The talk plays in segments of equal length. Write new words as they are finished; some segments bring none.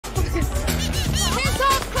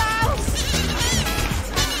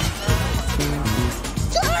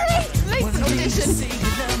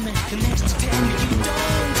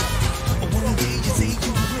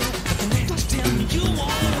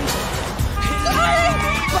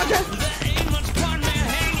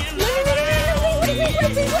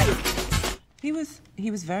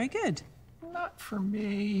he was very good. Not for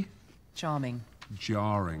me. Charming.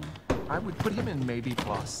 Jarring. I would put him in maybe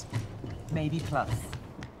plus. Maybe plus.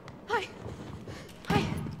 Hi. Hi.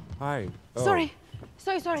 Hi. Oh. Sorry.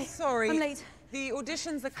 So sorry. Sorry. I'm late. The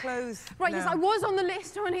auditions are closed. Right, now. yes, I was on the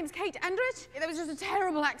list. My name's Kate Endrich. There was just a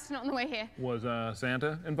terrible accident on the way here. Was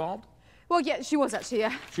Santa involved? Well, yeah, she was actually,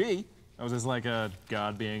 yeah. She? Oh, is this like a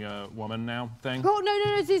God being a woman now thing? Oh,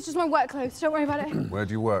 no, it's just my work clothes. Don't worry about it. Where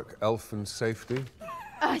do you work? Elf and safety?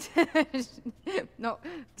 Not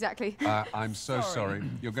exactly. I'm so sorry.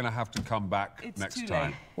 You're going to have to come back It's next too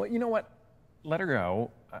time. late. Well, you know what? Let her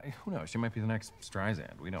go. Who knows? She might be the next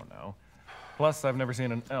Streisand. We don't know. Plus, I've never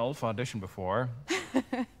seen an elf audition before.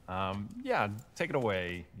 Yeah, take it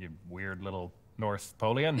away, you weird little North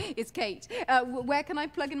Polian. It's Kate. Where can I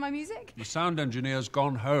plug in my music? The sound engineer's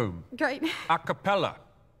gone home. Great. A cappella.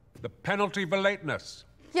 The penalty for lateness.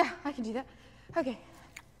 Yeah, I can do that. Okay.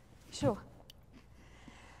 Sure.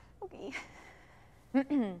 Okay.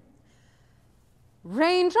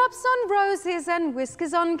 Raindrops on roses and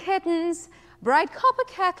whiskers on kittens, bright copper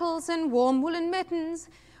kettles and warm woolen mittens,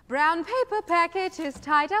 brown paper packages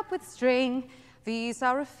tied up with string. These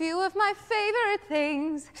are a few of my favorite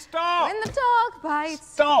things. Stop! When the dog bites.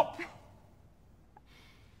 Stop!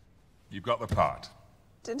 You've got the part.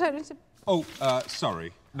 Don't. Oh,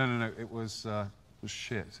 sorry. No. It was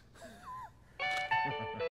shit.